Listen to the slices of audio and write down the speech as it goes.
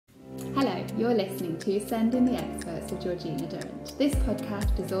You're listening to Send in the Experts with Georgina Durrant. This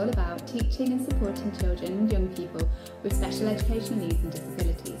podcast is all about teaching and supporting children and young people with special educational needs and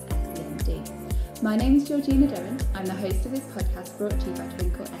disabilities, SEND. My name is Georgina Durrant. I'm the host of this podcast brought to you by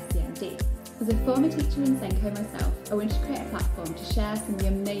Twinkle SEND. As a former teacher in Senko myself, I wanted to create a platform to share some of the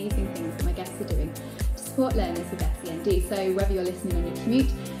amazing things that my guests are doing to support learners with SEND. So whether you're listening on your commute,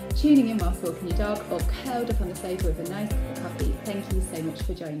 tuning in whilst walking your dog, or curled up on the sofa with a nice cup of coffee, thank you so much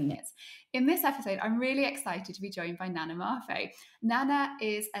for joining us. In this episode, I'm really excited to be joined by Nana Marfo. Nana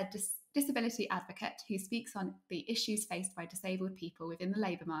is a disability advocate who speaks on the issues faced by disabled people within the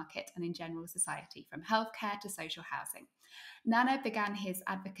labour market and in general society, from healthcare to social housing. Nana began his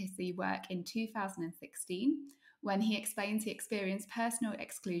advocacy work in 2016 when he explains he experienced personal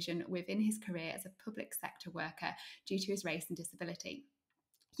exclusion within his career as a public sector worker due to his race and disability.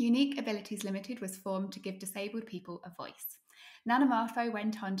 Unique Abilities Limited was formed to give disabled people a voice. Nana Marfo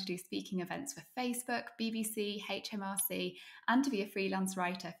went on to do speaking events for Facebook, BBC, HMRC, and to be a freelance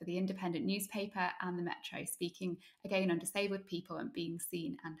writer for the Independent newspaper and the Metro, speaking again on disabled people and being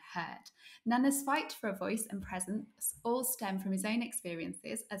seen and heard. Nana's fight for a voice and presence all stem from his own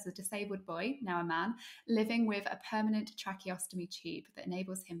experiences as a disabled boy, now a man, living with a permanent tracheostomy tube that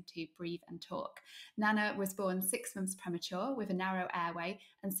enables him to breathe and talk. Nana was born 6 months premature with a narrow airway,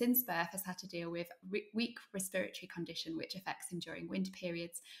 and since birth has had to deal with weak respiratory condition which affects him during winter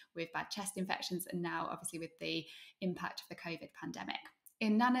periods with bad chest infections and now obviously with the impact of the COVID pandemic.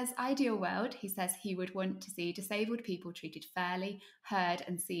 In Nana's ideal world, he says he would want to see disabled people treated fairly, heard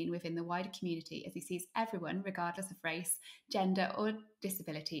and seen within the wider community, as he sees everyone, regardless of race, gender or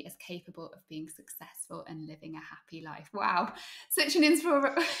disability, as capable of being successful and living a happy life. Wow, such an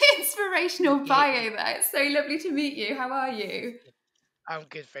inspirational bio there. It's so lovely to meet you. How are you? I'm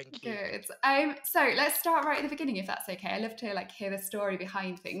good, thank you. Good. So let's start right at the beginning, if that's okay. I love to hear the story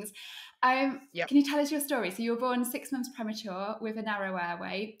behind things. Can you tell us your story? So you were born 6 months premature with a narrow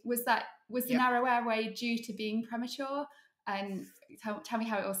airway. Was the narrow airway due to being premature? And tell me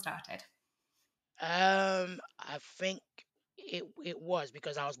how it all started. I think it was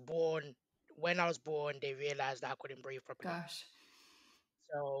because I was born. When I was born, they realized that I couldn't breathe properly. Gosh.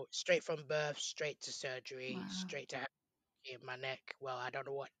 So straight from birth, straight to surgery, Wow. straight to in my neck. Well, I don't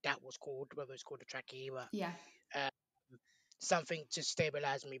know what that was called, whether it's called a trachea, but Yeah. something to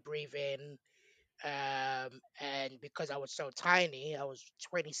stabilize me breathing. And because I was so tiny, I was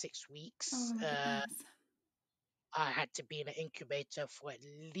 26 weeks. Oh my goodness. I had to be in an incubator for at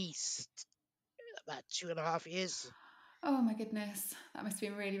least about 2.5 years. Oh my goodness. That must have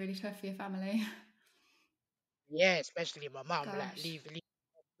been really, really tough for your family. Yeah, especially my mum. Like Gosh. leave the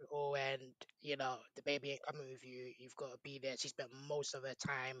hospital, and the baby ain't coming with you. You've got to be there. She spent most of her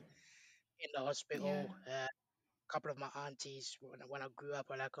time in the Yeah. hospital. A couple of my aunties, when I grew up,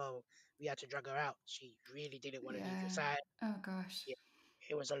 were like, "Oh, we had to drag her out. She really didn't want to leave your Yeah. side." Oh gosh. Yeah,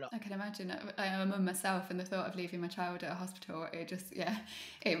 it was a lot. I can imagine. I'm a mum myself, and the thought of leaving my child at a hospital, it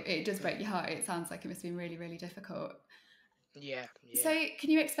does break your heart. It sounds like it must have been really, really difficult. Yeah. So can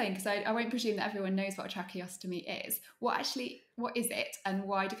you explain, because I won't presume that everyone knows what a tracheostomy is. What is it and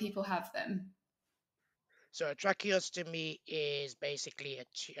why do people have them? So a tracheostomy is basically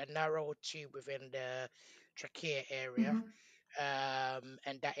a narrow tube within the trachea area. Mm-hmm.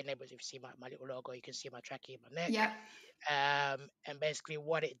 And that enables, if you see my little logo, you can see my trachea in my neck. Yeah. And basically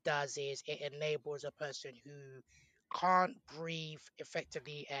what it does is it enables a person who can't breathe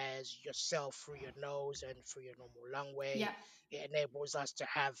effectively as yourself through your nose and through your normal lung way. Yeah. It enables us to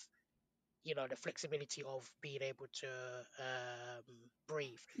have, the flexibility of being able to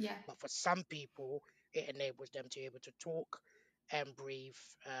breathe. Yeah. But for some people, it enables them to be able to talk and breathe,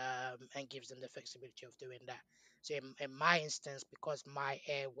 and gives them the flexibility of doing that. So in my instance, because my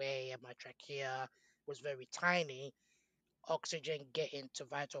airway and my trachea was very tiny, oxygen getting to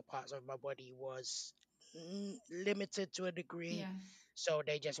vital parts of my body was limited to a degree. Yeah. So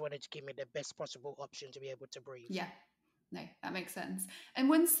they just wanted to give me the best possible option to be able to breathe. Yeah. No, that makes sense. And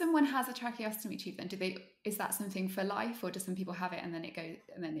when someone has a tracheostomy tube, then is that something for life, or do some people have it and then it goes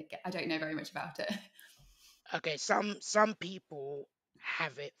and then I don't know very much about it. Okay, some people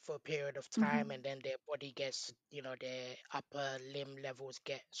have it for a period of time, Mm-hmm. and then their body gets, their upper limb levels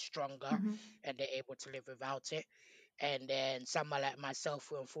get stronger, Mm-hmm. and they're able to live without it. And then someone like myself,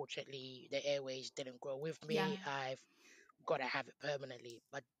 who unfortunately the airways didn't grow with Yeah. me, I've got to have it permanently.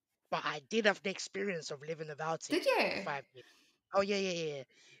 But I did have the experience of living without it Did you? for 5 years. Oh yeah, yeah, yeah.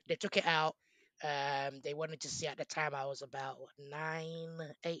 They took it out. They wanted to see, at the time I was about what,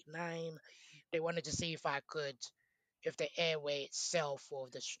 9, 8, 9. They wanted to see if the airway itself or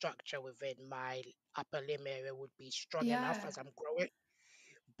the structure within my upper limb area would be strong enough Yeah. as I'm growing.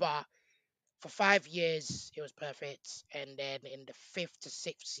 But for 5 years it was perfect, and then in the fifth to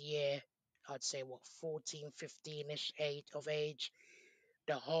sixth year, I'd say what 14, 15ish age,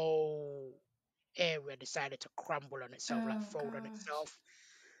 the whole area decided to crumble on itself, like Oh fold on gosh. itself.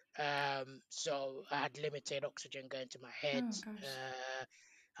 So I had limited oxygen going to my head. Oh gosh.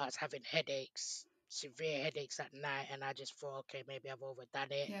 I was having headaches, severe headaches at night, and I just thought, okay, maybe I've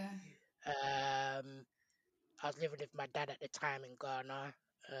overdone it. Yeah. Um, I was living with my dad at the time in Ghana.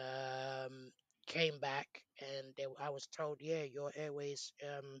 Um, Came back, and I was told, yeah, your airways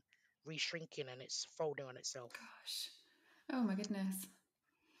re-shrinking and it's folding on itself. Gosh. Oh my goodness.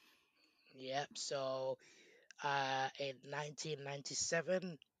 Yep. So in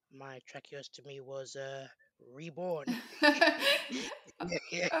 1997, my tracheostomy was reborn.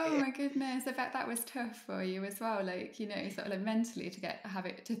 Oh my goodness. I bet that was tough for you as well. Like, you know, sort of like mentally to have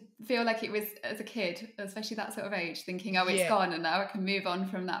it to feel like it was as a kid, especially that sort of age, thinking, oh, it's Yeah, gone and now I can move on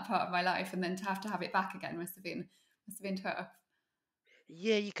from that part of my life. And then to have it back again must have been tough.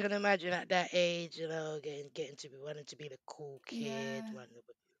 yeah, you can imagine at that age, getting to be wanting to be the cool kid, Yeah.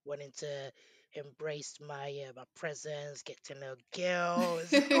 wanting to embrace my presence, get to know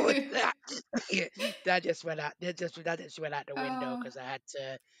girls, all of that. Yeah, that just went out. That just went out the window Oh, because I had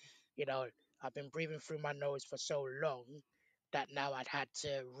to, you know, I've been breathing through my nose for so long that now I'd had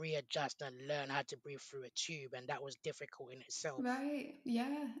to readjust and learn how to breathe through a tube, and that was difficult in itself. right.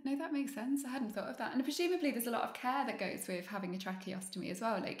 Yeah. No, that makes sense. I hadn't thought of that. And presumably there's a lot of care that goes with having a tracheostomy as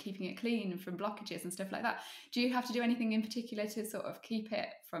well, like keeping it clean from blockages and stuff like that. Do you have to do anything in particular to sort of keep it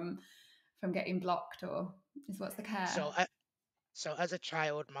from getting blocked, or is what's the care? So So as a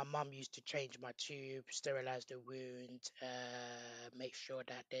child, my mum used to change my tube, sterilize the wound, make sure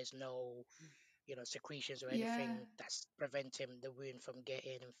that there's no, secretions or Yeah. anything that's preventing the wound from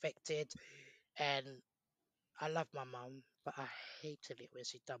getting infected. And I love my mum, but I hated it when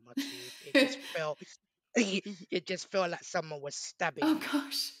she done my tube. It just felt, it just felt like someone was stabbing Oh me.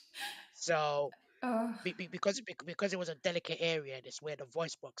 gosh. So Oh because it was a delicate area, and it's where the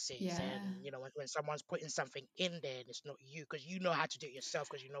voice box is, yeah. and when someone's putting something in there and it's not you, because you know how to do it yourself,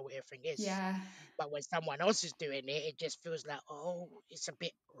 because you know what everything is. Yeah. But when someone else is doing it, it just feels like, oh, it's a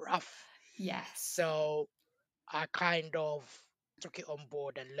bit rough. Yes. So I kind of took it on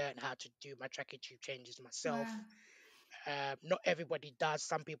board and learned how to do my trachea tube changes myself. Wow. Not everybody does.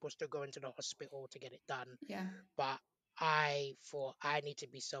 Some people still go into the hospital to get it done, Yeah. but I thought I need to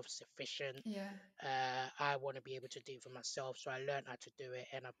be self-sufficient. Yeah. I want to be able to do it for myself, so I learned how to do it,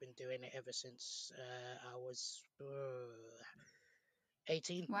 and I've been doing it ever since I was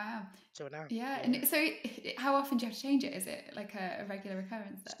 18 Wow. till now. Yeah. Yeah. And so how often do you have to change it? Is it like a regular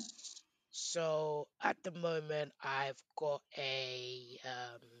occurrence then? So at the moment, I've got a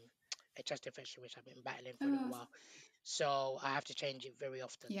chest infection which I've been battling for a little Oh while. So I have to change it very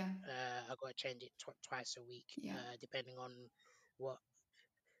often. yeah. I got to change it twice a week, Yeah. depending on what.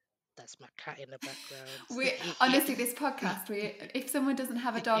 That's my cat in the background. We honestly, this podcast, if someone doesn't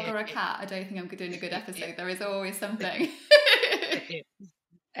have a dog Yeah. or a cat, I don't think I'm doing a good episode. There is always something.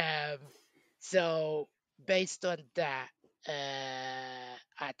 Um, so based on that,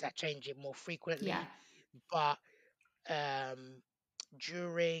 I change it more Yeah. frequently, but um,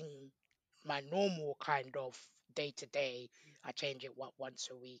 during my normal kind of day to day, I change it once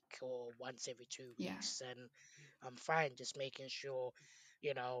a week or once every two Yeah. weeks, and I'm fine. Just making sure,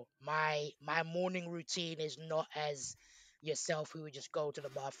 my morning routine is not as yourself who would just go to the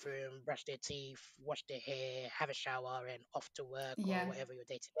bathroom, brush their teeth, wash their hair, have a shower, and off to work or Yeah. whatever your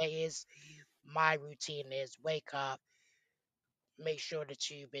day to day is. My routine is wake up, make sure the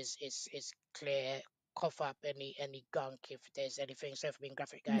tube is clear, cough up any gunk if there's anything. So for being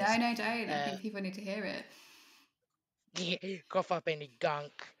graphic, No, guys, no, don't. I uh, think people need to hear it. cough up any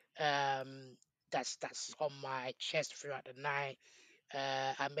gunk that's on my chest throughout the night.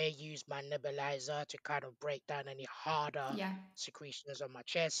 I may use my nebulizer to kind of break down any harder Yeah. secretions on my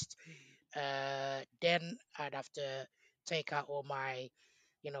chest. Then I'd have to take out all my,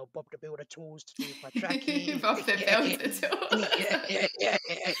 Bob the Builder tools to do my tracking. Bob the Builder Yeah, tools. yeah, yeah,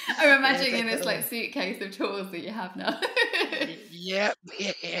 I'm yeah, imagining take out this all like suitcase of tools that you have now. Yep.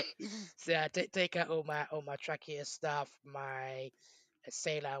 So I take out all my trachea stuff, my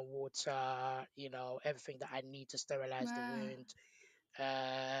saline water, everything that I need to sterilize the Wow. wound.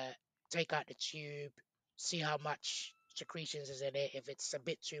 Uh, Take out the tube, see how much secretions is in it. If it's a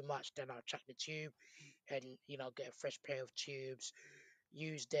bit too much, then I'll chuck the tube and get a fresh pair of tubes.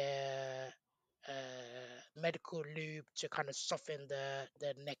 Use the medical lube to kind of soften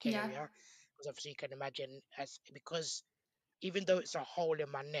the neck Yeah. area, because obviously you can imagine, because even though it's a hole in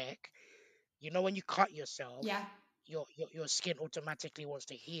my neck, when you cut yourself, Yeah. your skin automatically wants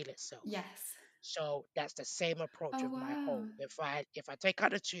to heal itself. Yes. So that's the same approach Oh, with my wow. hole. If I take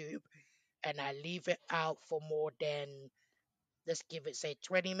out a tube and I leave it out for more than, let's give it say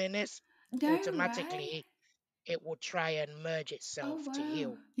 20 minutes, No way. automatically it will try and merge Oh, itself to wow.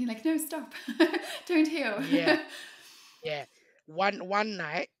 heal. You're like, no, stop. Don't heal. Yeah, yeah. One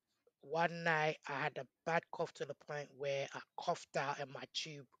night I had a bad cough to the point where I coughed out and my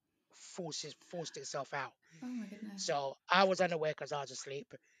tube forced itself out. Oh, my goodness. So I was unaware because I was asleep.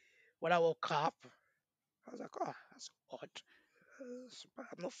 When I woke up, I was like, oh, that's odd. I'm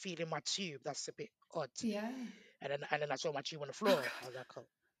not feeling my tube. That's a bit odd. Yeah. And then I saw my tube on the Oh, floor. I God. was like, oh,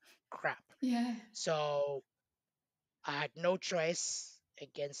 crap. Yeah. So I had no choice.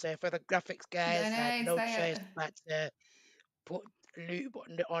 Again, sorry for the graphics, No, guys. I had no, no say choice it. but to put lube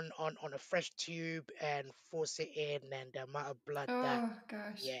on a fresh tube and force it in, and the amount of blood that, Oh,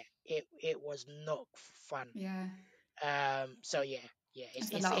 gosh. yeah, it was not fun. Yeah. So yeah, yeah,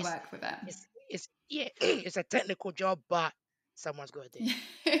 That's a lot of work with it. it's yeah, it's a technical job, but someone's got to do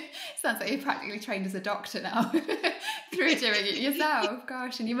Yeah. Sounds like you're practically trained as a doctor now through doing it it. yourself.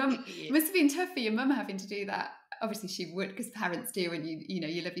 Gosh, and your mum, Yeah, it must have been tough for your mum having to do that. Obviously, she would because parents do, and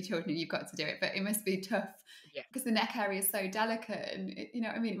you love your children and you've got to do it. But it must be tough yeah, because the neck area is so delicate, and you know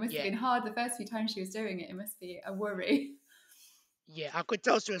what I mean. It must have yeah, been hard the first few times she was doing it. It must be a worry. yeah. I could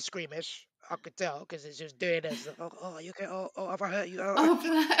tell she was squeamish. I could tell because she was doing this. Oh, oh, you okay? Oh, have I hurt you? Oh. Oh,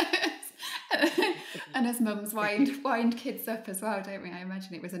 bless. And as mums wind kids up as well, don't we? I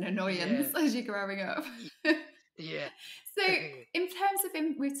imagine it was an Yeah, annoyance as you're growing up. y- yeah. So, in terms of,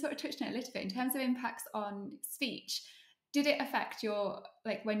 we've sort of touched on it a little bit, in terms of impacts on speech, did it affect your,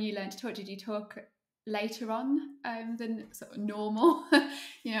 like when you learned to talk, did you talk later on than sort of normal?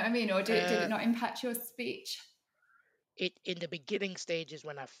 You know what I mean? Or did uh, it not impact your speech? it in the beginning stages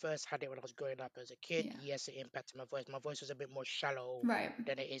when I first had it when I was growing up as a kid, Yeah. yes, it impacted my voice. My voice was a bit more shallow Right.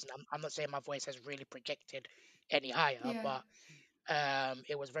 than it is. I'm not saying my voice has really projected any higher, Yeah. but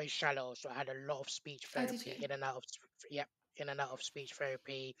it was very shallow. So I had a lot of speech Oh, did you? therapy yeah, in and out of speech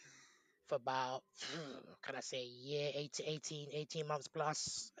therapy for about, can I say, a year, 18 months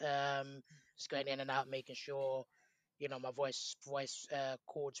plus. Just going in and out, making sure, my voice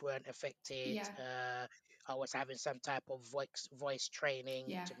cords weren't affected. Yeah. I was having some type of voice training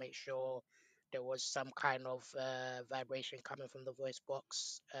Yeah. to make sure there was some kind of vibration coming from the voice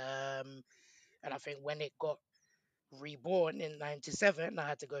box. And I think when it got reborn in 97, I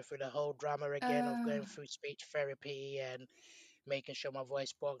had to go through the whole drama again of Oh, going through speech therapy and making sure my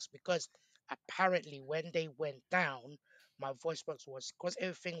voice box, because apparently when they went down, my voice box was, because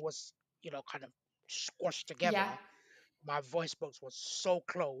everything was, kind of squashed together. yeah. My voice box was so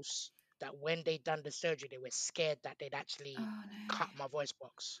close that when they done the surgery, they were scared that they'd actually Oh, no. cut my voice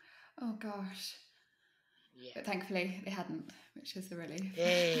box. Oh, gosh. Yeah. But thankfully they hadn't, which is a relief.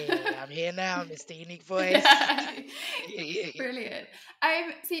 Hey, I'm here now, Mr. Unique Voice. Yeah. Brilliant.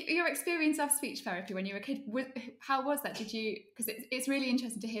 So your experience of speech therapy when you were a kid, how was that? Did you? Because it's really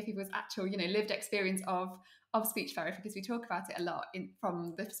interesting to hear people's actual, lived experience of speech therapy, because we talk about it a lot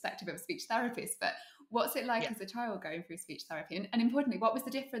from the perspective of a speech therapist. But what's it like Yeah. as a child going through speech therapy? And importantly, what was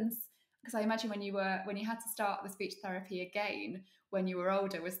the difference? Because I imagine when you had to start the speech therapy again when you were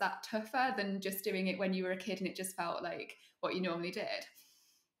older, was that tougher than just doing it when you were a kid and it just felt like what you normally did?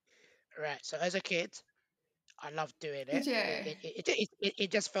 Right. So as a kid, I loved doing it. Did you?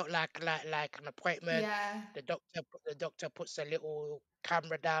 It just felt like an appointment. Yeah. The doctor puts a little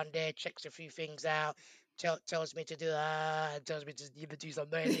camera down there, checks a few things out, tells me to do tells me to do some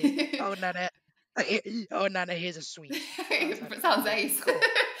noises. Oh Nana, oh Nana, here's a sweet. I was like, It sounds okay, ace. cool.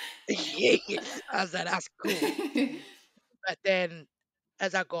 I was like, that's cool. But then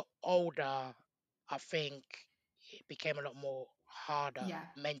as I got older, I think it became a lot more harder Yeah,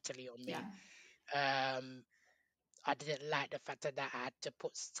 mentally on yeah, me. Um, I didn't like the fact that I had to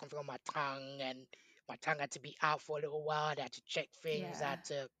put something on my tongue, and my tongue had to be out for a little while. I had to check things. I yeah. had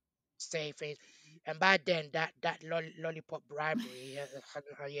to say things. And by then, that lollipop bribery, yeah,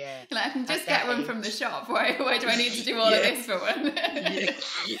 Like, I can at just that get one from the age, shop. Why do I need to do all of yeah, this for one?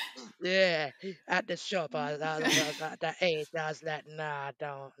 yeah, yeah, at the shop, I was at that age, I was like, nah, I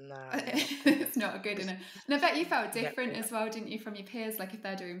don't, nah, I'm not gonna, It's not good enough. And I bet you felt yeah, different as well, didn't you, from your peers? Like if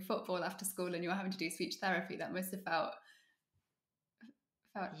they're doing football after school and you're having to do speech therapy, that must have felt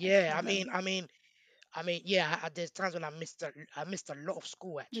yeah. extra different. Yeah. There's times when I missed a lot of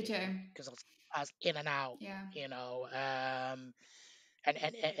school Did you? actually because I was in and out, Yeah. you know. And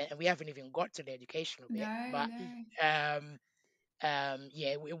we haven't even got to the educational bit, No, but no. um,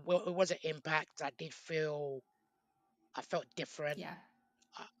 yeah, it was an impact. I felt different. Yeah.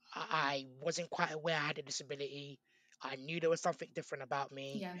 I wasn't quite aware I had a disability. I knew there was something different about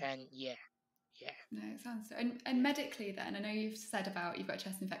me, Yeah. and yeah, yeah, No, it sounds so. And yeah, medically, then, I know you've said about you've got a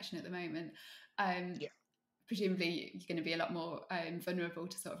chest infection at the moment. Um, yeah, Presumably, you're going to be a lot more vulnerable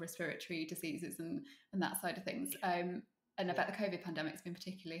to sort of respiratory diseases and that side of things. And I yeah, bet the COVID pandemic's been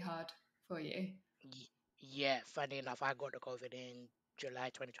particularly hard for you. yeah. Yeah, funny enough, I got the COVID in July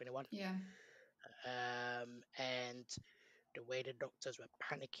 2021. Yeah. And the way the doctors were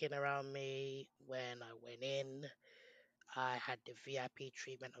panicking around me when I went in, I had the VIP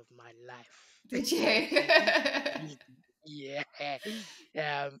treatment of my life. Did you? Yeah.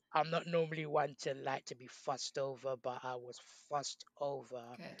 I'm not normally one to like to be fussed over, but I was fussed over.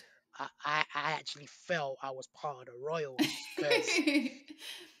 Good. I actually felt I was part of the royals because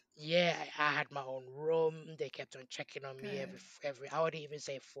yeah, I had my own room. They kept on checking on me Good. every. I would even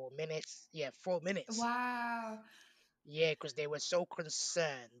say 4 minutes. Yeah, 4 minutes. Wow. Yeah, because they were so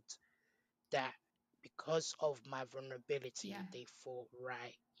concerned that because of my Yeah. vulnerability, they thought,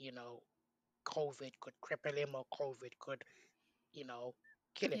 right, COVID could cripple him or COVID could, you know,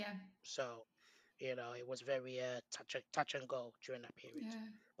 kill him. Yeah. So, it was very touch and go during that period. Yeah.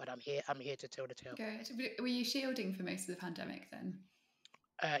 But I'm here to tell the tale. Good. Were you shielding for most of the pandemic then?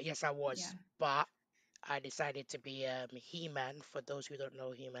 Yes, I Yeah. was, but I decided to be He-Man. For those who don't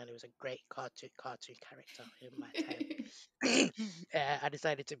know He-Man, it was a great cartoon character in my time. I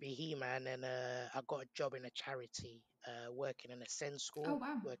decided to be He-Man, and I got a job in a charity, working in a Send Oh, school,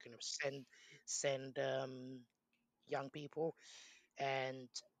 wow. working with send young people, and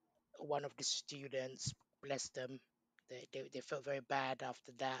one of the students, bless them, they felt very bad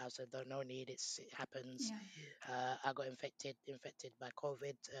after that. I said, no need, it happens. Yeah. I got infected by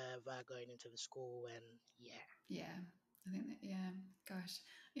COVID via going into the school, and yeah, Yeah. I think that, yeah. Gosh.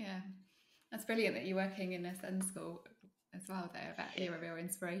 Yeah. That's brilliant that you're working in a SEND school as well, though. I bet yeah. you're a real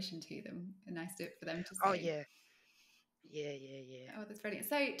inspiration to them. And nice for them to Oh see. yeah, yeah, yeah, yeah. Oh, that's brilliant.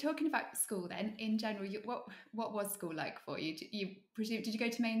 So, talking about school, then in general, what was school like for you? Did you go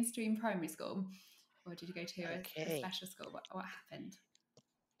to mainstream primary school, or did you go to a Okay, special school? What happened?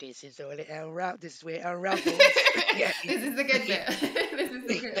 this is all it This is where it unravels. Yeah, This is the good bit. This is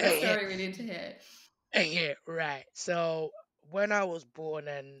the yeah. story we need to hear. Yeah, right. So when I was born,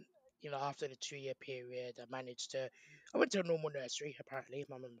 and after the 2 year period, I went to a normal nursery. Apparently,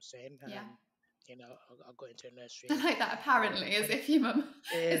 my mum was saying, Yeah. I got into a I nursery. like that. Apparently, as When it, if your mum,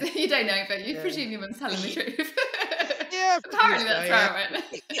 as yeah, if you don't know, but you yeah, presume your mum's telling the truth. yeah, pretty much Apparently, so, that's yeah.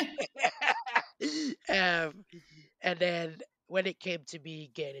 where I went. um, and then when it came to me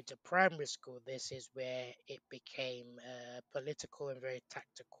getting into primary school, this is where it became political and very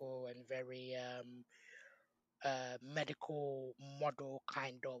tactical and very medical model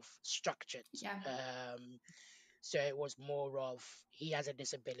kind of structured. Yeah. Um, so it was more of he has a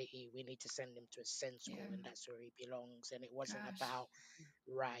disability, we need to send him to a SEND Yeah. school, and that's where he belongs. And it wasn't Gosh. about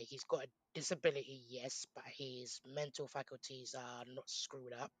right, he's got a disability, yes, but his mental faculties are not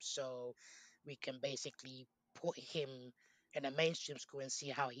screwed up, so we can basically put him in a mainstream school and see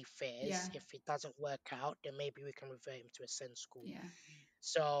how he Yeah. fares. If it doesn't work out, then maybe we can revert him to a SEND school. Yeah.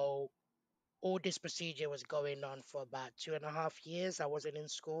 So all this procedure was going on for about 2.5 years. I wasn't in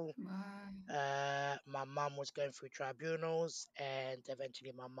school. Wow. My mum was going through tribunals, and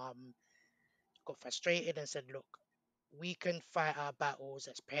eventually my mum got frustrated and said, "Look, we can fight our battles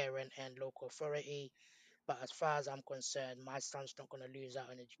as parent and local authority, but as far as I'm concerned, my son's not going to lose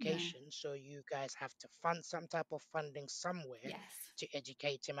out on No. education. So you guys have to fund some type of funding somewhere Yes. to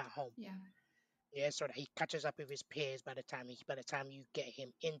educate him at home." Yeah. Yeah, so that he catches up with his peers by the time you get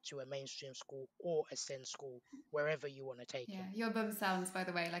him into a mainstream school or a SEND school, wherever you want to take Yeah. him. Your mum sounds, by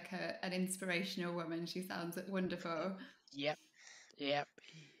the way, like an inspirational woman. She sounds wonderful. Yep, yep.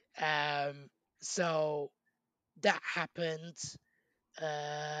 Um, so that happened.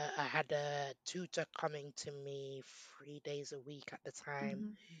 I had a tutor coming to me 3 days a week at the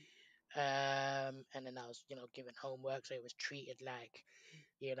time. Hmm. And then I was, given homework, so it was treated like,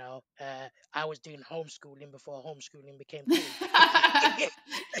 I was doing homeschooling before homeschooling became cool.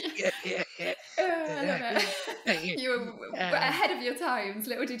 Yeah, yeah, yeah. Oh, I love Yeah, it. yeah. You were Um, ahead of your times.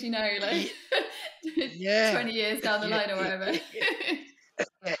 Little did you know, like ye- yeah, 20 years down the yeah, line or yeah, whatever.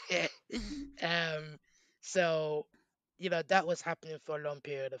 yeah. Um, so that was happening for a long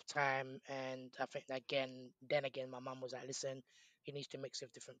period of time, and I think then again, my mum was like, "Listen, he needs to mix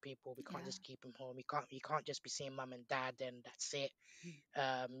with different people. We can't Yeah. just keep him home. He can't just be seeing mum and dad, and that's it.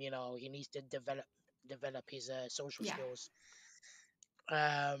 He needs to develop his social Yeah. skills."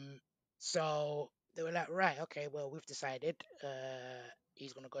 Um, so they were like, "Right, okay, well, we've decided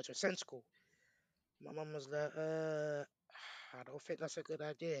he's gonna go to a SEND school." My mum was like, "I don't think that's a good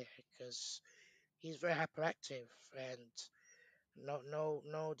idea because." he's very hyperactive, and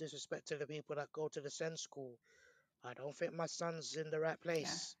no disrespect to the people that go to the Sen school. I don't think my son's in the right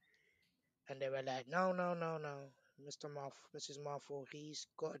Yeah. place. And they were like, no, no, no, no, Mrs. Marfo, he's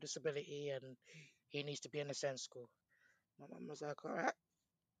got a disability and he needs to be in the Sen school. My mum was like, all right,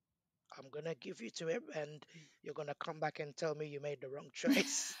 I'm gonna give you to him, and you're gonna come back and tell me you made the wrong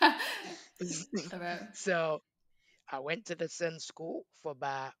choice. About. So I went to the Sen school for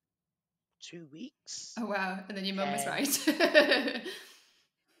about 2 weeks, Oh wow. And then your mum was and right.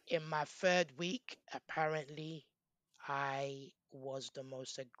 in my third week, apparently, I was the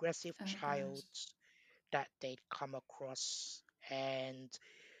most aggressive Oh child gosh. that they'd come across, and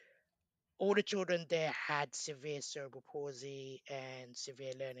all the children there had severe cerebral palsy and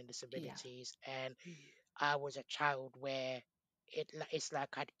severe learning Yeah. disabilities, and I was a child where it's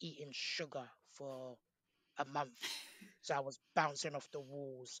like I'd eaten sugar for a month. So I was bouncing off the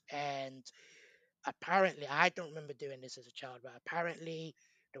walls, and apparently I don't remember doing this as a child, but apparently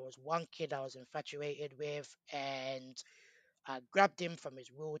there was one kid I was infatuated with, and I grabbed him from his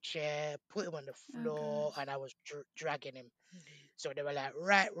wheelchair, put him on the Oh floor, gosh. and I was dragging him. So they were like,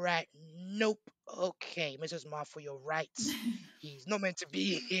 right, right, nope, okay, Mrs. Marfo, you're right. He's not meant to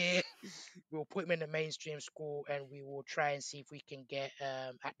be here. We'll put him in the mainstream school, and we will try and see if we can get,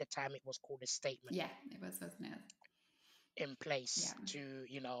 at the time it was called a statement, Yeah, it was, wasn't it? in Yeah. place to,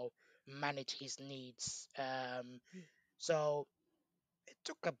 manage his needs. So it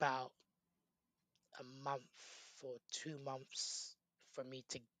took about a month or 2 months for me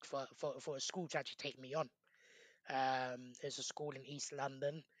to for a school to actually take me on. There's a school in East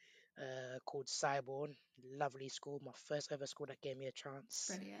London called Cyborn. Lovely school, my first ever school that gave me a chance.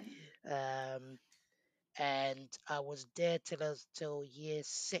 Brilliant. Um, and I was there till year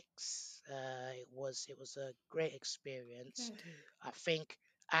six. It was a great experience. Good. I think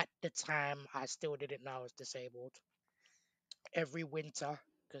at the time I still didn't know I was disabled. Every winter,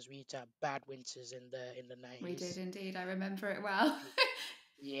 because we used to have bad winters in the We did 90s. indeed. I remember it well.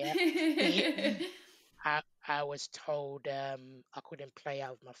 Yeah. I was told I couldn't play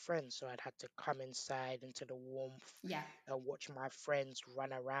out with my friends, so I'd had to come inside into the warmth Yeah. and watch my friends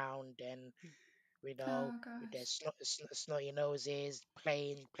run around and Oh with their gosh. snotty noses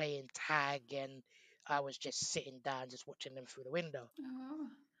playing tag, and I was just sitting down just watching them through the window. Oh,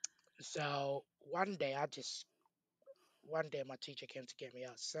 So one day my teacher came to get me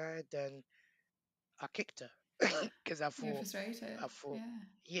outside, and I kicked her because you're frustrated. I thought, Yeah.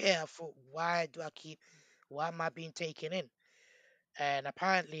 yeah, I thought, why am I being taken in? And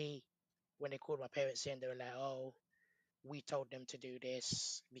apparently, when they called my parents in, they were like, "Oh, we told them to do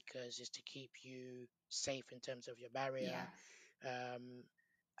this because it's to keep you safe in terms of your Yeah. barrier." Um,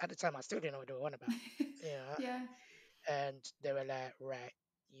 at the time, I still didn't know what they were on about, you know. Yeah. And they were like, "Right,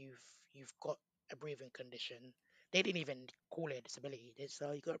 you've you've got a breathing condition." They didn't even call it a disability. They said,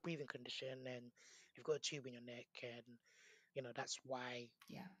 "Oh, you got a breathing condition, and you've got a tube in your neck, and that's why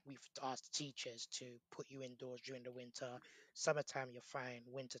Yeah. we've asked teachers to put you indoors during the winter. Summertime, you're fine.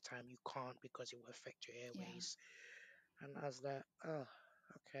 Wintertime, you can't because it will affect your Yeah. airways." And I was like, "Oh,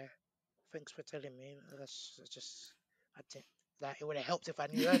 okay. Thanks for telling me. That's just, I didn't, that it would have helped if I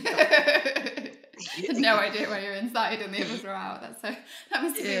knew earlier." Had no idea why you're inside and the others were out. That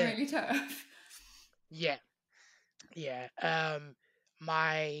must have been Yeah, really tough. yeah, yeah.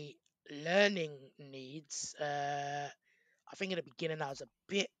 My learning needs. I think in the beginning I was a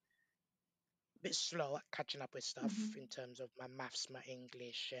bit slow at catching up with stuff Hmm. in terms of my maths, my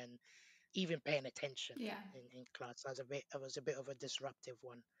English, and even paying attention Yeah. in class. I was a bit of a disruptive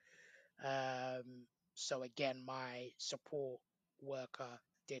one. Um, so again, my support worker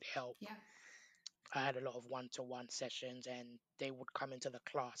did help. Yeah. I had a lot of one-to-one sessions, and they would come into the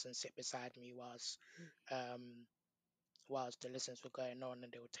class and sit beside me um, whilst the lessons were going on,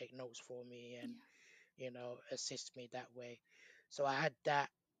 and they would take notes for me and Yeah. assist me that way. So I had that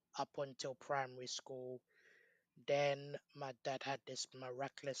up until primary school. Then my dad had this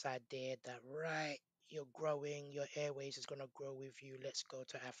miraculous idea that, right, you're growing, your airways is gonna grow with you. Let's go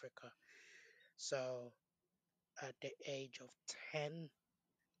to Africa. So at the age of 10,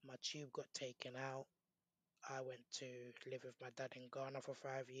 my tube got taken out. I went to live with my dad in Ghana for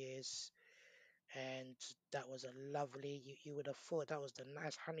 5 years, and that was a lovely. You would have thought that was the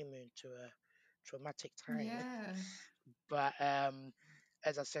nice honeymoon to a traumatic time, Yeah. but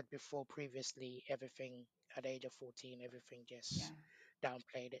as I said before previously, everything at the age of 14, everything Yeah. just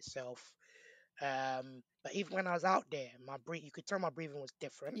downplayed itself. But even when I was out there, you could tell my breathing was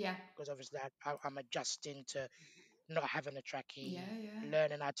different Yeah. because obviously I'm adjusting to not having a Yeah. trachea, Yeah.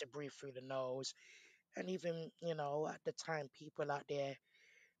 learning how to breathe through the nose, and even at the time, people out there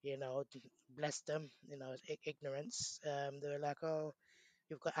bless them, ignorance. They were like, oh,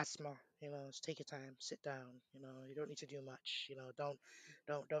 you've got asthma, just take your time, sit down, you don't need to do much,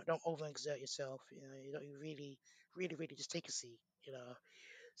 don't overexert yourself, you really, really, really just take a seat.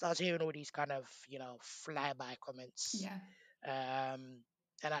 So I was hearing all these kind of, flyby comments. Yeah. Um,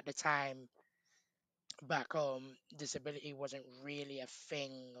 and at the time back home, disability wasn't really a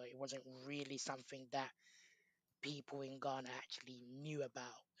thing, or it wasn't really something that people in Ghana actually knew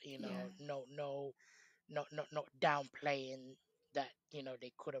about. Yeah. No, not downplaying that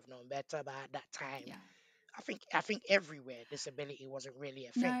they could have known better, but at that time, Yeah. I think everywhere disability wasn't really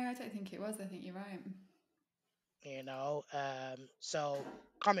a No, thing. I don't think it was. I think you're right. So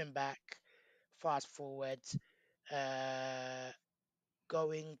coming back, fast forward, uh,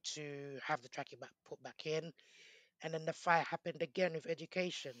 going to have the trachea back put back in, and then the fight happened again with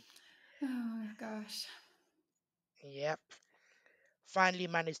education. Oh gosh. Yep, finally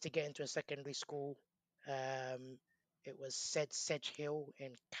managed to get into a secondary school. Um, it was Sedge Hill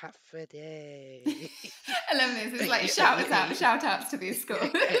in Catford. Yay! I love this. It's like shout outs to the school.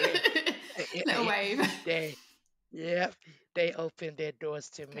 Little wave. they, yeah, they opened their doors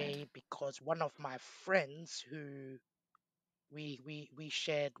to Good. me because one of my friends who we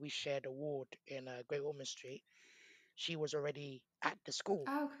shared a ward in Great Ormond Street. She was already at the school,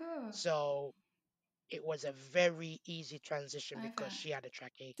 Oh, cool. so it was a very easy transition I because bet. she had a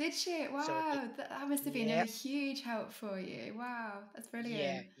trachea. Did she? So they, Wow, that must have been a yeah, huge help for you. Wow, that's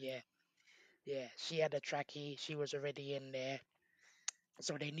yeah, brilliant. yeah, yeah. She had a trachea. She was already in there,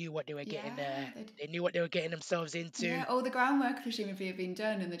 so they knew what they were getting. Yeah, they'd, They knew what they were getting themselves into. yeah, all the groundwork presumably had been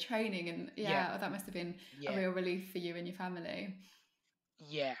done and the training, and Yeah, yeah, that must have been a yeah, real relief for you and your family.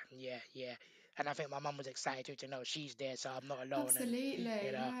 yeah, yeah, yeah. And I think my mum was excited too to know she's there, so I'm not alone. And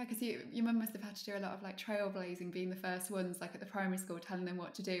you Absolutely, know, yeah, because your mum must have had to do a lot of like trailblazing, being the first ones like at the primary school, telling them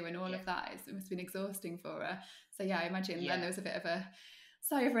what to do, and all yeah, of that. It must have been exhausting for her. So yeah, I imagine then yeah, there was a bit of a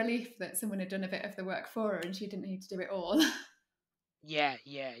sigh of relief that someone had done a bit of the work for her, and she didn't need to do it all. yeah,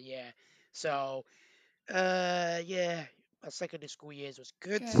 yeah, yeah. So yeah, my secondary school years was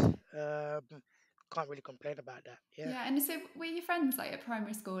good. Good. Um, can't really complain about that. Yeah. Yeah, and so were your friends like at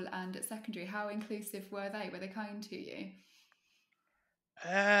primary school and at secondary? How inclusive were they? Were they kind to you?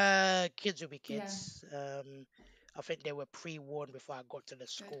 Kids will be Yeah, kids. I think they were pre-warned before I got to the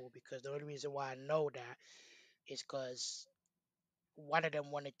good. school because the only reason why I know that is because one of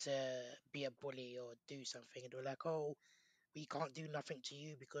them wanted to be a bully or do something, and they were like, "Oh, we can't do nothing to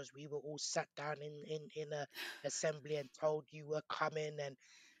you because we were all sat down in a assembly and told you were coming, and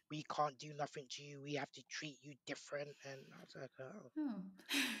we can't do nothing to you. We have to treat you different." And I was like, "Oh, Oh.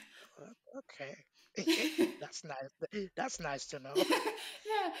 okay, that's nice. That's nice to know."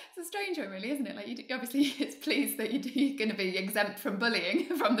 Yeah, it's a strange one, really, isn't it? Like, obviously, it's pleased that you're going to be exempt from bullying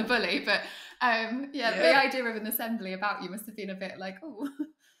from the bully, but yeah, the Yeah, idea of an assembly about you must have been a bit like, oh,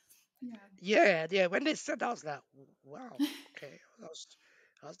 yeah, yeah, yeah. When they said that, I was like, "Wow, okay."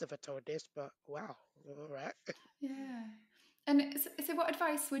 I was never told this, but wow, all right. yeah. And so what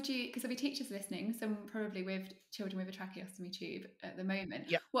advice would you, because there'll be teachers listening, some probably with children with a tracheostomy tube at the moment,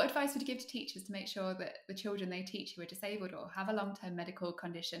 Yep. what advice would you give to teachers to make sure that the children they teach who are disabled or have a long-term medical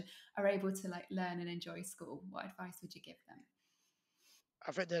condition are able to like learn and enjoy school? What advice would you give them?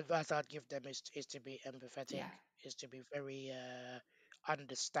 I think the advice I'd give them is to be empathetic, Yeah, is to be very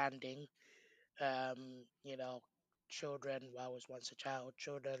understanding. You know, children. Well, I was once a child.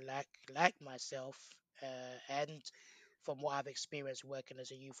 Children like myself, and from what I've experienced working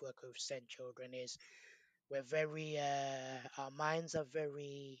as a youth worker with SEND children, is we're very our minds are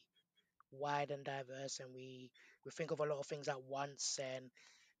very wide and diverse, and we think of a lot of things at once. And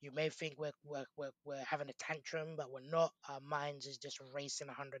you may think we're having a tantrum, but we're not. Our minds is just racing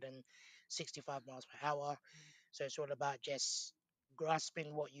 165 miles per hour. So it's all about just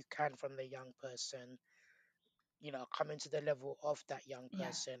grasping what you can from the young person, coming to the level of that young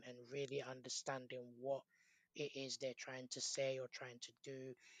yeah, person and really understanding what it is they're trying to say or trying to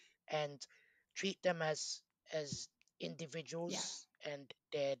do, and treat them as yeah, individuals and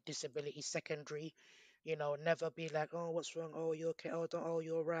their disability secondary. Never be like, "Oh, what's wrong? Oh, you okay? Oh, don't, oh,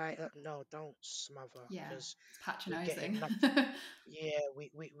 you're right." No, don't smother, yeah. because It's we get patronising. enough. Yeah,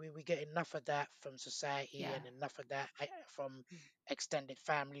 we get enough of that from society Yeah, and enough of that from extended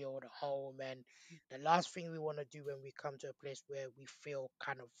family or the home. And the last thing we want to do when we come to a place where we feel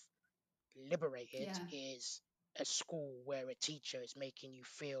kind of liberated yeah, is a school where a teacher is making you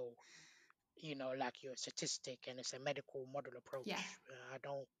feel, like you're a statistic, and it's a medical model yeah, approach. I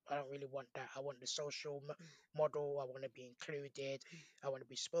don't really want that. I want the social model. I want to be included. I want to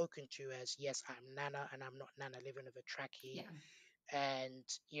be spoken to as, yes, I'm Nana, and I'm not Nana living with a trachea. yeah, and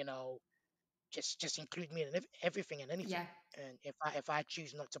just include me in everything and anything. Yeah. And if I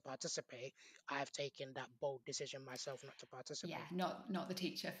choose not to participate, I've taken that bold decision myself not to Yeah, participate. not the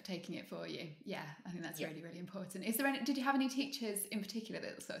teacher for taking it for you. Yeah, I think that's Yeah. really, really important. Is there any? Did you have any teachers in particular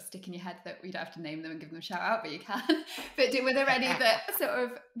that sort of stick in your head that we don't have to name them and give them a shout out, but you can? But were there any that sort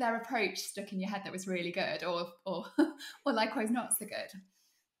of their approach stuck in your head that was really good, or or likewise not so good?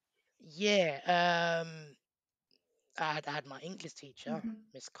 Yeah. I had my English teacher, Mm-hmm.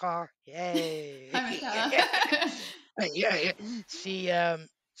 Miss Carr. Yay. Hi, Miss Carr. Yeah, yeah.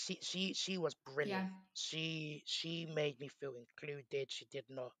 She was Yeah, brilliant. She made me feel included. She did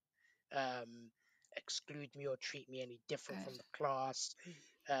not um exclude me or treat me any different from good, the class.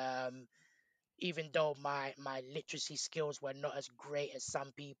 Um, Even though my literacy skills were not as great as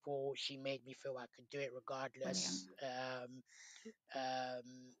some people, she made me feel I could do it brilliant. regardless. Um,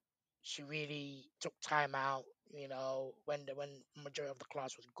 she really took time out, when majority of the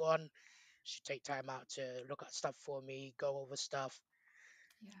class was gone. She'd take time out to look at stuff for me, go over stuff,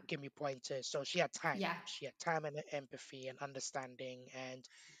 Yeah, give me pointers. So she had time. yeah, She had time and empathy and understanding, and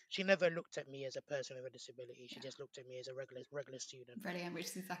she never looked at me as a person with a disability. She yeah, just looked at me as a regular student. brilliant. Which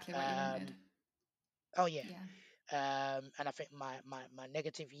is exactly what you wanted. Um, oh yeah. Yeah, And I think my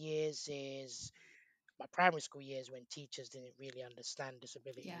negative years is my primary school years when teachers didn't really understand yeah,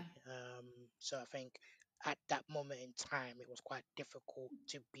 disability. So I think at that moment in time, it was quite difficult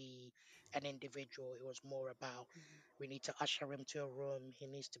to be an individual. It was more about we need to usher him to a room. He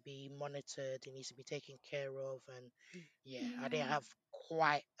needs to be monitored. He needs to be taken care of. And yeah, I didn't yeah. have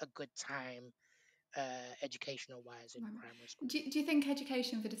quite a good time educational wise in Right. primary school. Do you think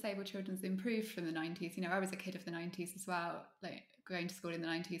education for disabled children's improved from the 90s? You know, I was a kid of the 90s as well, like going to school in the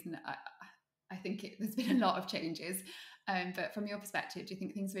 90s, and I think there's been a lot of changes. But from your perspective, do you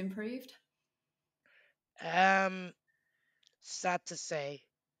think things have improved? Um, Sad to say,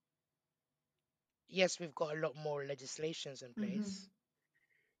 yes, we've got a lot more legislations in Mm-hmm. place.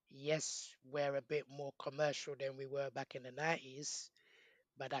 Yes, we're a bit more commercial than we were back in the 90s,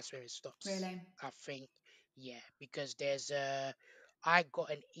 but that's where it stops. Really? I think, yeah, because I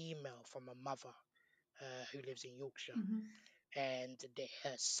got an email from a mother who lives in Yorkshire, Mm-hmm. and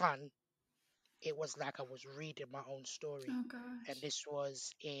her son, it was like I was reading my own story. Oh And gosh. this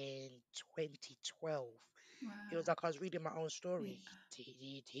was in 2012. It Wow. was like I was reading my own Yeah. story.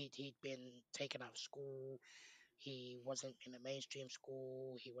 He'd been taken out of school. He wasn't in a mainstream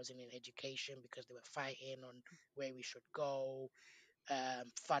school. He wasn't in education because they were fighting on where we should go.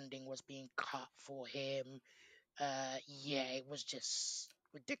 Funding was being cut for him. Yeah, it was just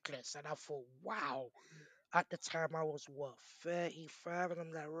ridiculous. And I thought, wow. At the time, I was what, 35, and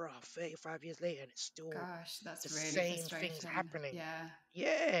I'm like, rah, 35 years later, and it's still Gosh, the that's really same things frustrating. happening. Yeah.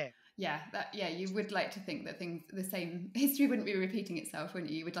 Yeah, Yeah, you would like to think that things, the same history wouldn't be repeating itself,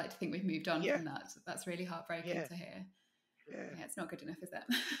 wouldn't you? You would like to think we've moved on yeah, from that. That's really heartbreaking yeah, to hear. yeah. Yeah, it's not good enough, is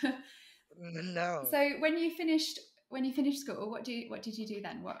it? No. So when you finished school, what did you do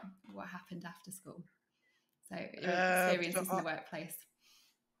then? What happened after school? So your Um, so experiences in uh, the workplace.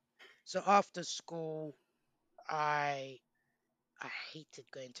 so after school, I I hated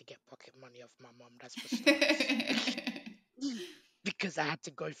going to get pocket money off my mum. That's for starters. Because I had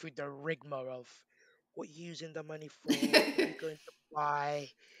to go through the rigmarole of what you using the money for, what you going to buy,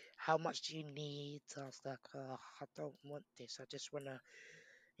 how much do you need. I was like, oh, I don't want this. I just wanna,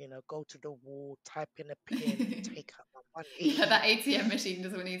 go to the wall, type in a pin, and take out my Yeah, money. that ATM machine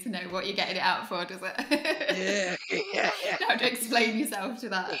doesn't need to know what you're getting it out for, does it? Yeah, yeah, yeah. You have to explain yourself to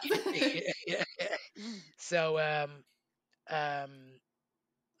that. Yeah, yeah, yeah. So um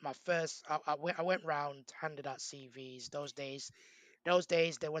my first I went round, handed out CVs. Those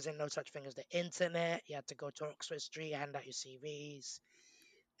days there wasn't no such thing as the internet. You had to go to Oxford Street, hand out your CVs.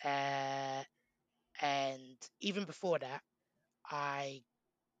 Uh, and even before that, I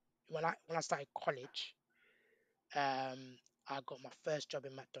when I started college, um, I got my first job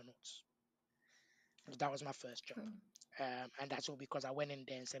in McDonald's. That was my first job. Cool. And that's all because I went in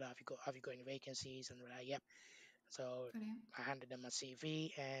there and said, oh, have you got any vacancies? And they're like, yep. So Brilliant. I handed them my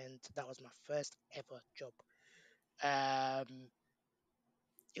CV, and that was my first ever job. Um,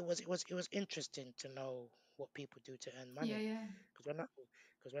 it was interesting to know what people do to earn Yeah, money. yeah.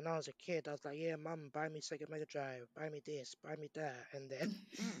 Because when I was a kid, I was like, yeah, mum, buy me Sega Mega Drive, buy me this, buy me that. And then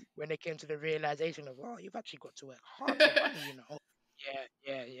when they came to the realization of, oh, you've actually got to work hard for money. Yeah,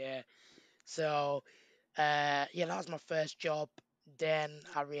 yeah, yeah. So, yeah, that was my first job. Then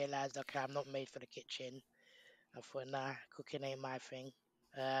I realized, okay, I'm not made for the kitchen. I thought, nah, cooking ain't my thing.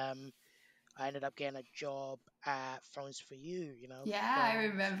 Um, I ended up getting a job at Phones for You, Yeah, I phones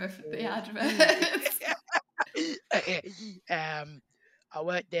remember the for you. adverts. um, I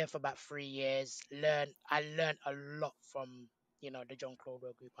worked there for about 3 years. I learned a lot from the John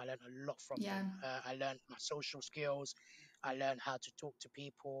Caldwell group. I learned a lot from Yeah. them. I learned my social skills. I learned how to talk to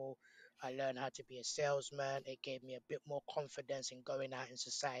people. I learned how to be a salesman. It gave me a bit more confidence in going out in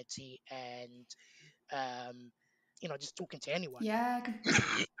society and just talking to anyone. Yeah.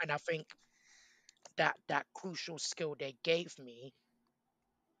 And I think that crucial skill they gave me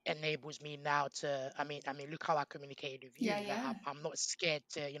enables me now to I mean look how I communicated with you. Yeah. Like Yeah. I'm not scared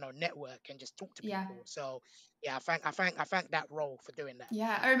to network and just talk to Yeah. people. So yeah, I thank that role for doing that.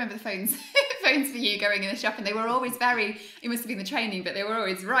 Yeah, I remember the phones, phones for you going in the shop, and they were always very. It must have been the training, but they were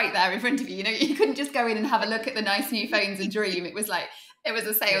always right there in front of you. You know, you couldn't just go in and have a look at the nice new phones and dream. It was like it was a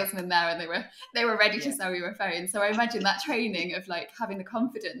Yeah, salesman there, and they were ready to yeah, sell you a phone. So I imagine that training of like having the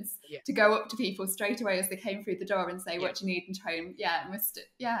confidence yeah, to go up to people straight away as they came through the door and say yeah, what you need and try and yeah,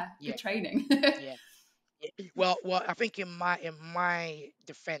 good training. yeah, yeah. Well, I think in my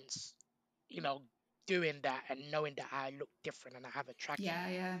defense, you know, doing that and knowing that I look different and I have a trachea,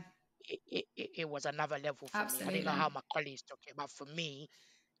 Yeah, yeah, it was another level for me. I didn't know absolutely. how my colleagues took it, but for me,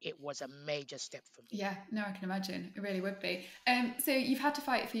 it was a major step for me. Yeah, no, I can imagine. It really would be. So you've had to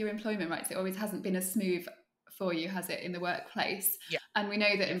fight for your employment rights. It always hasn't been as smooth for you, has it, in the workplace? Yeah, And we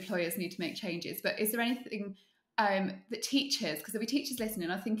know that yeah. employers need to make changes. But is there anything that teachers, because there'll be teachers listening,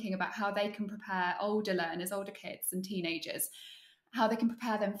 are thinking about how they can prepare older learners, older kids and teenagers, how they can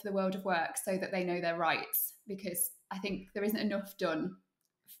prepare them for the world of work so that they know their rights? Because I think there isn't enough done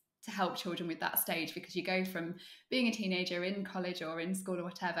to help children with that stage, because you go from being a teenager in college or in school or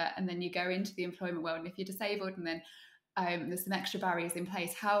whatever, and then you go into the employment world, and if you're disabled and then there's some extra barriers in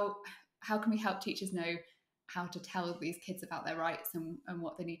place, how can we help teachers know how to tell these kids about their rights and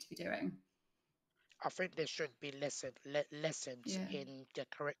what they need to be doing? I think there should be lessons Yeah. in the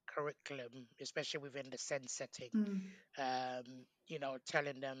curriculum, especially within the sense setting. Mm.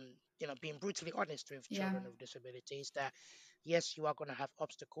 Telling them, being brutally honest with Yeah. children with disabilities that yes, you are going to have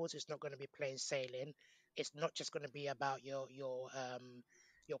obstacles. It's not going to be plain sailing. It's not just going to be about your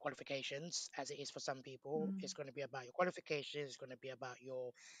qualifications as it is for some people. Mm. It's going to be about your qualifications. It's going to be about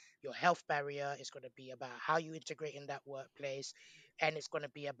your health barrier. It's going to be about how you integrate in that workplace, and it's going to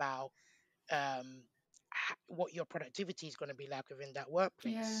be about um, what your productivity is going to be like within that Yeah.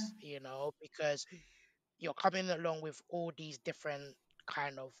 workplace, because you're coming along with all these different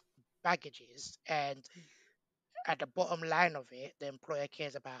kind of baggages, and at the bottom line of it, the employer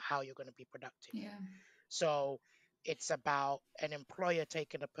cares about how you're going to be productive. Yeah. So it's about an employer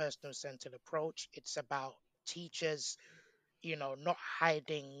taking a personal centered approach. It's about teachers, not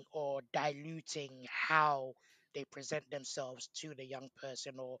hiding or diluting how they present themselves to the young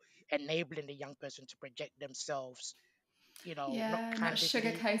person, or enabling the young person to project themselves, not Yeah, not candidly.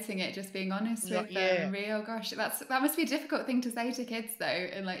 sugarcoating it, just being honest Not, with them yeah, and real. Gosh, that must be a difficult thing to say to kids though,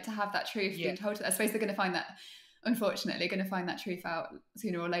 and like to have that truth yeah, being told to them. I suppose they're going to find that, unfortunately, going to find that truth out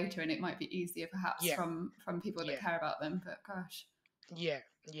sooner or later, and it might be easier perhaps yeah, from people that yeah, care about them. But gosh, yeah,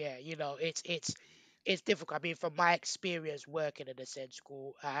 yeah. It's difficult. I mean, from my experience working in a said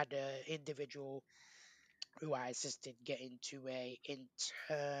school, I had an individual who I assisted get into a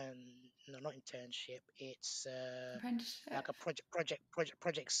intern, no, not internship. It's apprenticeship. like a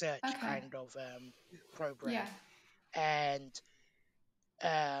project search Okay. kind of program, Yeah. and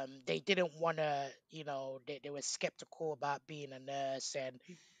they didn't want to, they were skeptical about being a nurse, and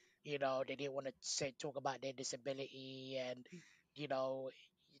they didn't want to say talk about their disability, and you know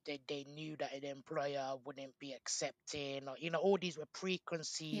they knew that an employer wouldn't be accepting, or all these were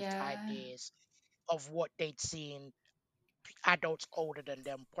preconceived Yeah. ideas of what they'd seen adults older than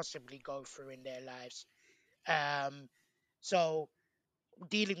them possibly go through in their lives. um so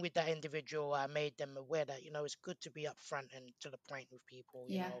dealing with that individual, I made them aware that it's good to be upfront and to the point with people.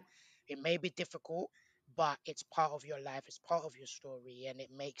 Yeah. It may be difficult, but it's part of your life, it's part of your story, and it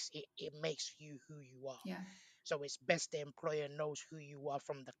makes you who you are. Yeah. So it's best the employer knows who you are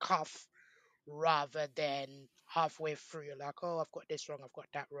from the cuff, rather than halfway through you're like, oh, I've got this wrong, I've got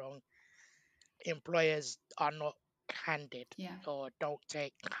that wrong. Employers are not candid, Yeah. or don't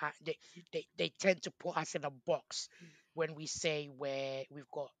take they tend to put us in a box when we say where we've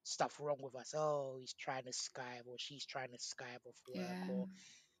got stuff wrong with us. Oh, he's trying to skive, or she's trying to skive off work, Yeah. or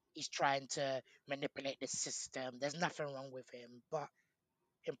he's trying to manipulate the system. There's nothing wrong with him. But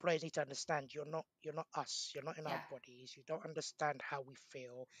employers need to understand, you're not us, you're not in our Yeah. bodies, you don't understand how we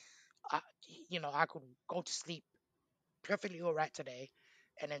feel. I, I could go to sleep perfectly all right today,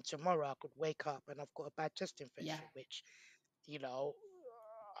 and then tomorrow I could wake up and I've got a bad chest Yeah. infection, which you know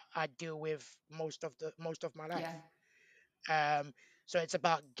I deal with most of my Yeah. life. Um, So it's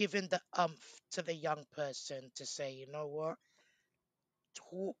about giving the to the young person to say, you know what,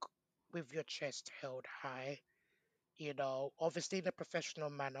 talk with your chest held high, obviously in a professional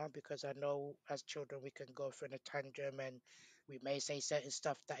manner, because I know as children we can go through in a tantrum and we may say certain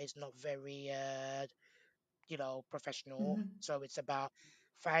stuff that is not very professional. Hmm. So it's about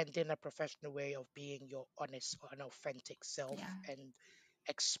finding a professional way of being your honest and authentic self Yeah, and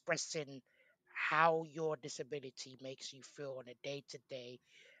expressing how your disability makes you feel on a day to day,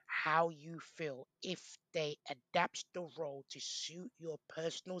 how you feel if they adapt the role to suit your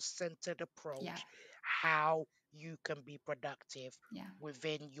personal centered yeah, approach, how you can be productive yeah.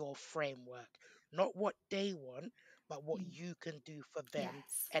 within your framework. Not what they want, but what Mm. you can do for them,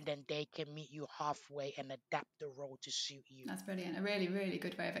 Yes, and then they can meet you halfway and adapt the role to suit you. that's brilliant. A really, really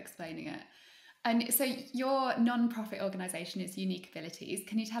good way of explaining it. And so your non-profit organisation is Unique Abilities.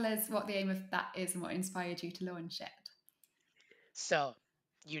 Can you tell us what the aim of that is and what inspired you to launch it? So,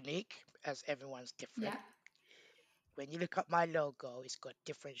 unique as everyone's different. Yeah, When you look at my logo, it's got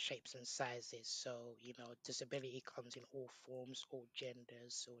different shapes and sizes. So, disability comes in all forms, all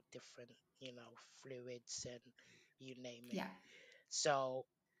genders, all different, fluids, and you name it. yeah, So,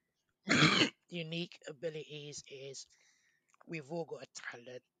 unique abilities is we've all got a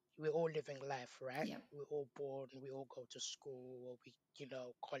talent. We're all living life, right? yeah, We're all born, we all go to school, or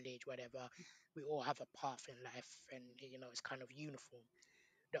college, whatever. We all have a path in life, and it's kind of uniform.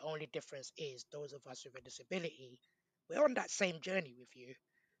 The only difference is those of us with a disability, we're on that same journey with you,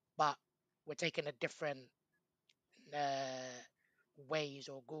 but we're taking a different uh, ways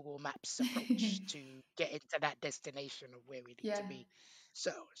or Google Maps approach to get into that destination of where we need yeah, to be.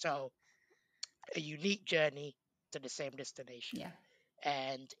 So a unique journey to the same destination. yeah,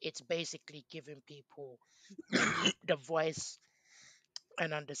 And it's basically giving people the voice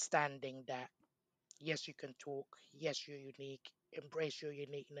and understanding that yes, you can talk, yes, you're unique, embrace your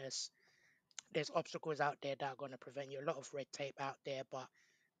uniqueness. There's obstacles out there that are going to prevent you, a lot of red tape out there, but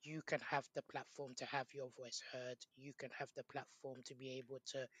you can have the platform to have your voice heard. You can have the platform to be able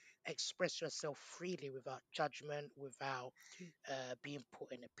to express yourself freely without judgment, without being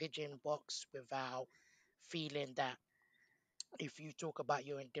put in a pigeon box, without feeling that if you talk about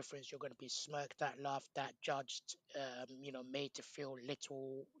your indifference, you're going to be smirked at, laughed at, judged, made to feel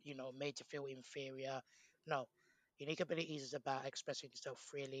little, made to feel inferior. No, unique abilities is about expressing yourself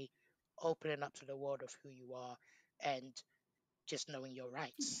freely, opening up to the world of who you are, and just knowing your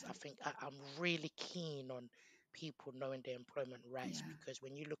rights. I yeah, think I'm really keen on people knowing their employment rights, yeah. because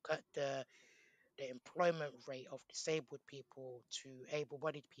when you look at the employment rate of disabled people to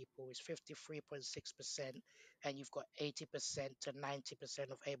able-bodied people is 53.6%, and you've got 80% to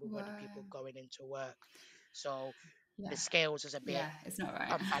 90% of able-bodied Wow. people going into work. So the Yeah, scales is a bit yeah, it's not right.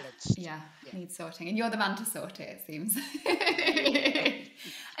 unbalanced. Yeah, Yeah. needs sorting, and you're the man to sort it. It seems. Yeah.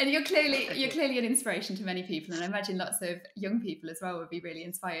 And you're clearly an inspiration to many people, and I imagine lots of young people as well would be really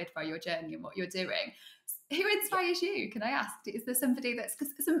inspired by your journey and what you're doing. Who Yeah. inspires you? Can I ask? Is there somebody that's,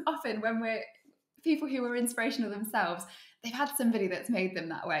 because often when we're people who are inspirational themselves, they've had somebody that's made them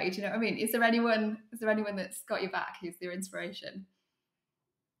that way. Do you know what I mean? Is there anyone? Is there anyone that's got your back? Who's your inspiration?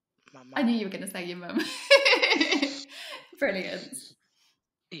 My I mum. knew you were going to say your mum. Brilliant.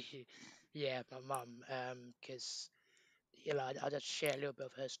 Yeah, my mum. Because I'll just share a little bit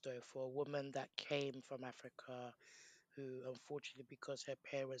of her story. For a woman that came from Africa, who unfortunately, because her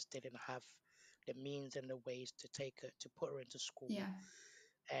parents didn't have the means and the ways to take her to put her into Yeah, school,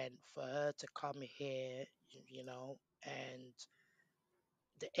 and for her to come here, and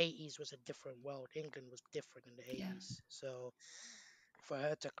the 80s was a different world. England was different in the yeah, 80s. So for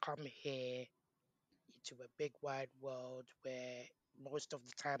her to come here to a big wide world where most of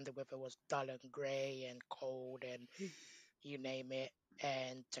the time the weather was dull and grey and cold and you name it,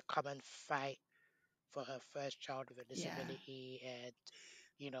 and to come and fight for her first child with a yeah, disability, and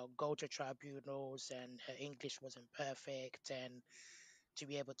go to tribunals, and her English wasn't perfect, and to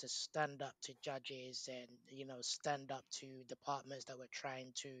be able to stand up to judges, and stand up to departments that were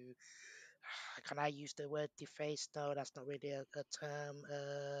trying to, can I use the word deface? No, that's not really a term.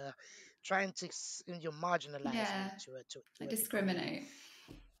 Trying to marginalize yeah. me to Like a degree, discriminate.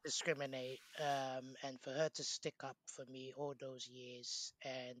 discriminate, and for her to stick up for me all those years.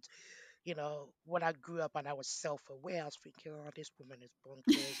 And when I grew up and I was self-aware, I was thinking, oh, this woman is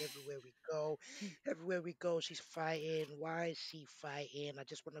bonkers. Everywhere we go, she's fighting. Why is she fighting? I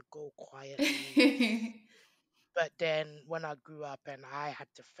just want to go quietly. But then when I grew up and I had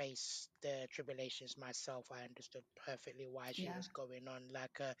to face the tribulations myself, I understood perfectly why she Yeah. was going on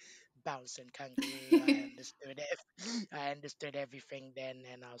like a bouncing kangaroo. I understood it. I understood everything then,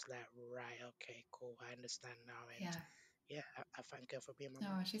 and I was like, right, okay, cool. I understand now. And Yeah. yeah, I thank her for being my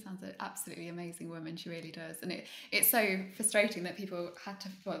mum. Oh, she sounds an absolutely amazing woman. She really does. And it's so frustrating that people had to,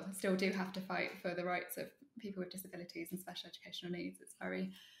 well, still do have to fight for the rights of people with disabilities and special educational needs. It's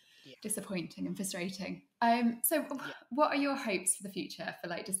very Yeah, disappointing and frustrating. So, yeah. what are your hopes for the future for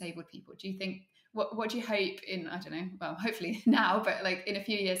like disabled people? Do you think what do you hope in? I don't know. Well, hopefully now, but like in a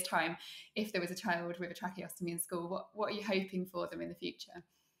few years' time, if there was a child with a tracheostomy in school, what are you hoping for them in the future?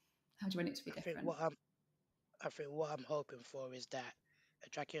 How do you want it to be I think different? what I'm I think what I'm hoping for is that a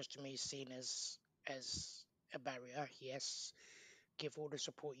tracheostomy is seen as a barrier. Yes, give all the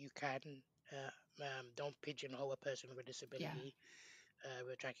support you can. Don't pigeonhole a person with a Yeah, disability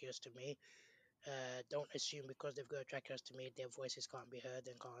with tracheostomy. Don't assume because they've got a tracheostomy their voices can't be heard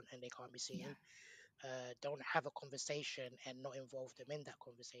and they can't be yeah, seen. Don't have a conversation and not involve them in that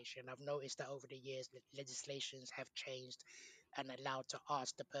conversation. I've noticed that over the years, legislations have changed and allowed to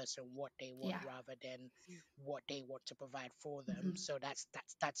ask the person what they want yeah. rather than what they want to provide for them. Hmm. So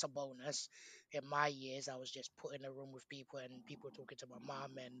that's a bonus. In my years, I was just put in a room with people and people talking to my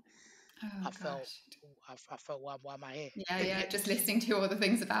mom, and Oh I felt gosh. I felt why am I Yeah, here? yeah. Just listening to all the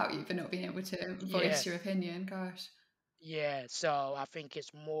things about you, but not being able to Yeah, voice your opinion. Gosh. yeah. So I think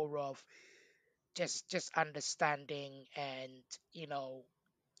it's more of just understanding and you know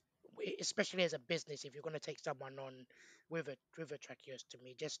especially as a business, if you're going to take someone on with a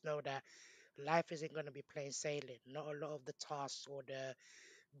tracheostomy, just know that life isn't going to be plain sailing. Not a lot of the tasks or the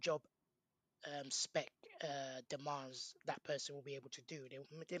job spec demands that person will be able to do.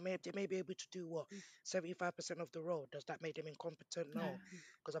 They may be able to do what 75% of the role. Does that make them incompetent? No. No,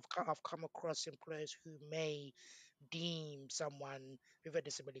 because I've come across employers who may deem someone with a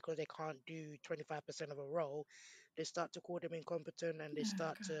disability because they can't do 25% of a role. They start to call them incompetent and they Oh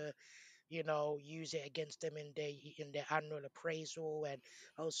start god. to use it against them in their annual appraisal. And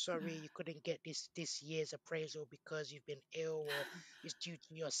oh, sorry, you couldn't get this year's appraisal because you've been ill or it's due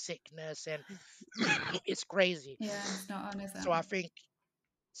to your sickness, and it's crazy. Yeah, it's not on, is it? So I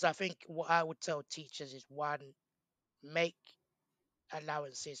think what I would tell teachers is one, make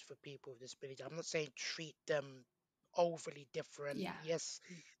allowances for people with disability. I'm not saying treat them overly different. Yeah, Yes,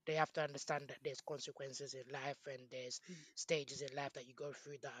 they have to understand that there's consequences in life and there's stages in life that you go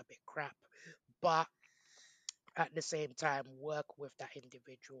through that are a bit crap. But at the same time, work with that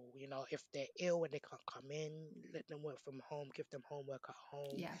individual. If they're ill and they can't come in, let them work from home, give them homework at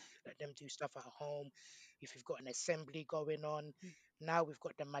home, yeah, let them do stuff at home. If you've got an assembly going on, now we've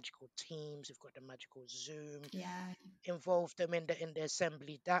got the magical Teams, we've got the magical Zoom. yeah. Involve them in the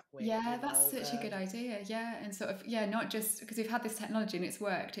assembly that way. Yeah, that's such a good idea. Yeah, and sort of yeah, not just because we've had this technology and it's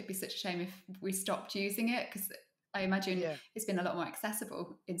worked. It'd be such a shame if we stopped using it because I imagine Yeah, it's been a lot more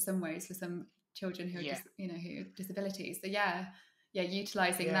accessible in some ways for some children who are yeah, just who have disabilities. So yeah, yeah,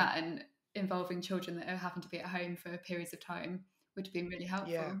 utilizing yeah, that and involving children that are having to be at home for periods of time would have been really yeah,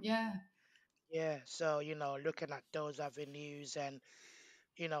 helpful. Yeah, yeah. So, looking at those avenues and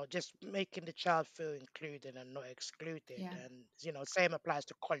just making the child feel included and not excluded. yeah, And, same applies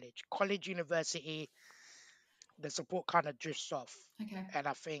to college. College, university, the support kind of drifts off. okay, And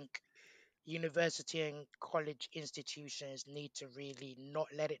I think university and college institutions need to really not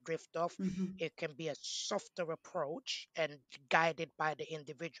let it drift off. hmm, It can be a softer approach and guided by the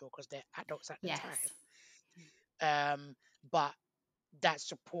individual because they're adults at the yes, time. But that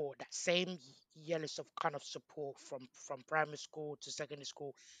support, that same yellow of kind of support from primary school to secondary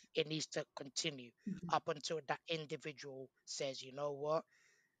school, it needs to continue hmm. up until that individual says, you know what,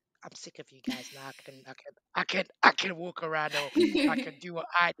 I'm sick of you guys now. I can walk around, or I can do what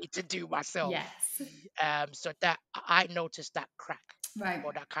I need to do myself. Yes, So that I noticed that crack right,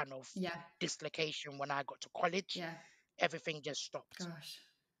 or that kind of yeah, dislocation when I got to college. yeah. Everything just stopped. Gosh,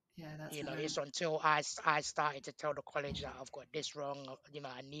 yeah, that's not It's it. until I started to tell the college that I've got this wrong.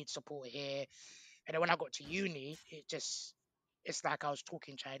 I need support here. And then when I got to uni, it's like I was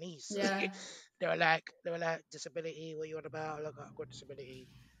talking Chinese. Yeah. They were like, disability, what you on about? Look, I've got disability.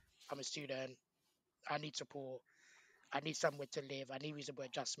 I'm a student. I need support. I need somewhere to live. I need reasonable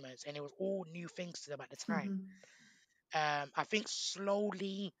adjustments. And it was all new things to them at the time. Hmm. I think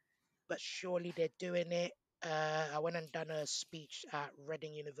slowly but surely they're doing it. I went and done a speech at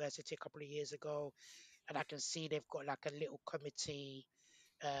Reading University a couple of years ago, and I can see they've got like a little committee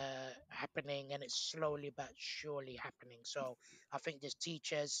happening, and it's slowly but surely happening. So I think there's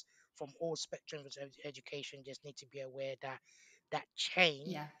teachers from all spectrums of education just need to be aware that that change,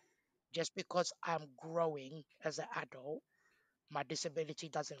 Yeah. just because I'm growing as an adult, my disability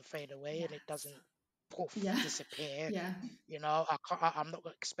doesn't fade away and it Yes. doesn't poof Yeah. disappear. Yeah. I'm not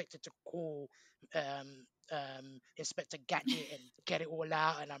expected to call Inspector Gadget and get it all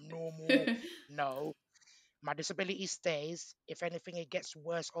out and I'm normal. No, my disability stays. If anything, it gets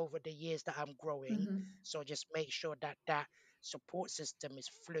worse over the years that I'm growing. So just make sure that that support system is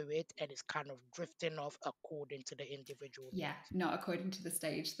fluid and it's kind of drifting off according to the individual Yeah, needs. not according to the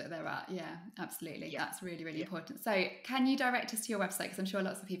stage that they're at. Yeah, absolutely. Yeah, That's really, really yeah. important. So can you direct us to your website? Because I'm sure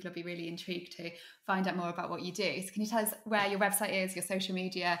lots of people will be really intrigued to find out more about what you do. So can you tell us where your website is, your social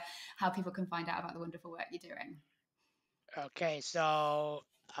media, how people can find out about the wonderful work you're doing? Okay, so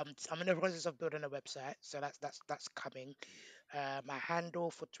I'm in the process of building a website, so that's coming. My handle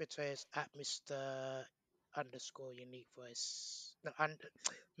for Twitter is at Mr. underscore unique voice. No,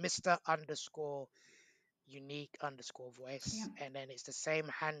 Mr. underscore unique underscore Yeah. voice, and then it's the same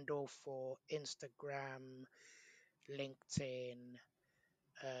handle for Instagram, LinkedIn.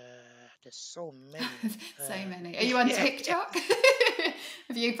 There's so many. So many. Are you on Yeah, TikTok?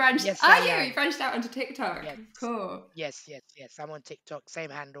 Have you branched? yes, I Are you? You am. branched out onto TikTok. Yes, Cool. yes. I'm on TikTok, same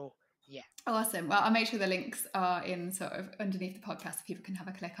handle. Yeah, Awesome. Well, I'll make sure the links are in sort of underneath the podcast so people can have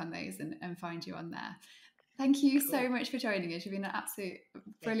a click on those and find you on there. Thank you so cool. much for joining us. You've been an absolute Thank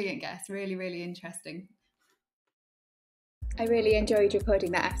you. brilliant guest. Really, really interesting. I really enjoyed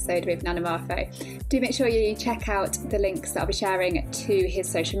recording that episode with Nana Marfo. Do make sure you check out the links that I'll be sharing to his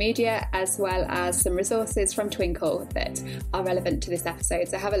social media, as well as some resources from Twinkle that are relevant to this episode.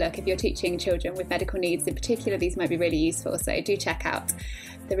 So have a look. If you're teaching children with medical needs in particular, these might be really useful. So do check out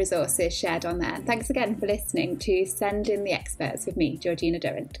the resources shared on there. Thanks again for listening to Send in the Experts with me, Georgina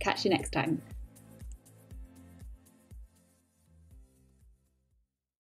Durrant. Catch you next time.